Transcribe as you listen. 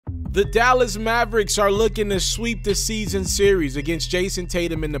The Dallas Mavericks are looking to sweep the season series against Jason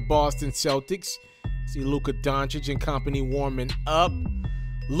Tatum and the Boston Celtics. See Luka Doncic and company warming up.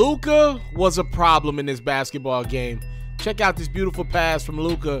 Luka was a problem in this basketball game. Check out this beautiful pass from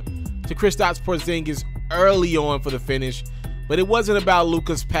Luka to Kristaps Porzingis early on for the finish. But it wasn't about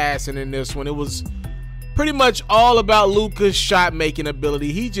Luka's passing in this one. It was pretty much all about Luka's shot-making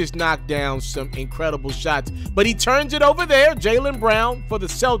ability. He just knocked down some incredible shots. But he turns it over there. Jaylen Brown for the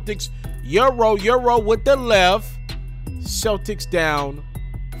Celtics. Euro with the left. Celtics down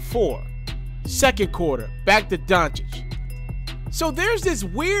 4. Second quarter, back to Doncic. So there's this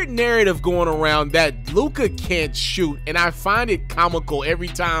weird narrative going around that Luka can't shoot, and I find it comical every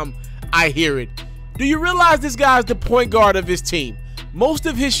time I hear it. Do you realize this guy's the point guard of his team? Most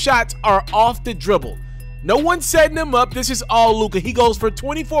of his shots are off the dribble. No one's setting him up. This is all Luka. He goes for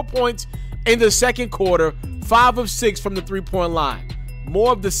 24 points in the second quarter, 5 of 6 from the three-point line.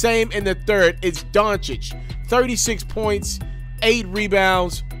 More of the same in the third. It's Doncic, 36 points, 8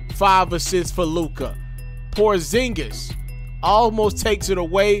 rebounds, 5 assists for Luka. Porzingis almost takes it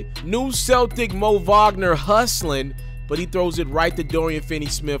away. New Celtic Mo Wagner hustling, but he throws it right to Dorian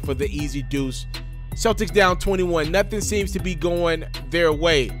Finney-Smith for the easy deuce. Celtics down 21. Nothing seems to be going their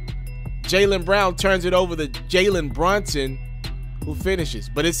way. Jaylen Brown turns it over to Jalen Brunson, who finishes.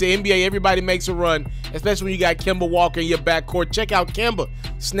 But it's the NBA. Everybody makes a run, especially when you got Kemba Walker in your backcourt. Check out Kemba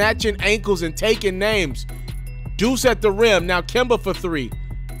snatching ankles and taking names. Deuce at the rim. Now Kemba for 3.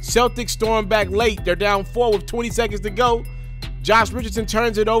 Celtics storm back late. They're down 4 with 20 seconds to go. Josh Richardson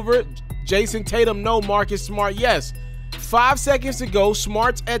turns it over. Jason Tatum, no. Marcus Smart, yes. 5 seconds to go.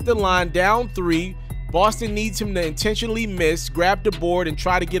 Smart's at the line, down 3. Boston needs him to intentionally miss, grab the board, and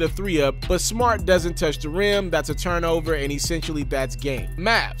try to get a 3-up, but Smart doesn't touch the rim. That's a turnover, and essentially that's game.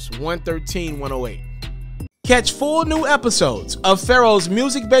 Mavs, 113-108. Catch full new episodes of Ferro's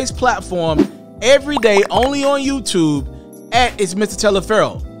music-based platform every day only on YouTube at It's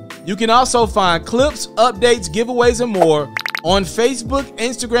Mr.Taliaferro. You can also find clips, updates, giveaways, and more on Facebook,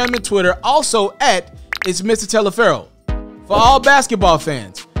 Instagram, and Twitter, also at It's Mr.Taliaferro. For all basketball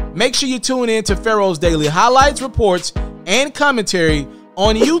fans, make sure you tune in to Ferro's daily highlights, reports, and commentary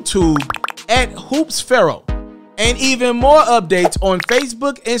on YouTube at Hoops Ferro, and even more updates on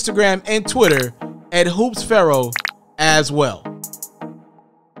Facebook, Instagram, and Twitter at Hoops Ferro as well.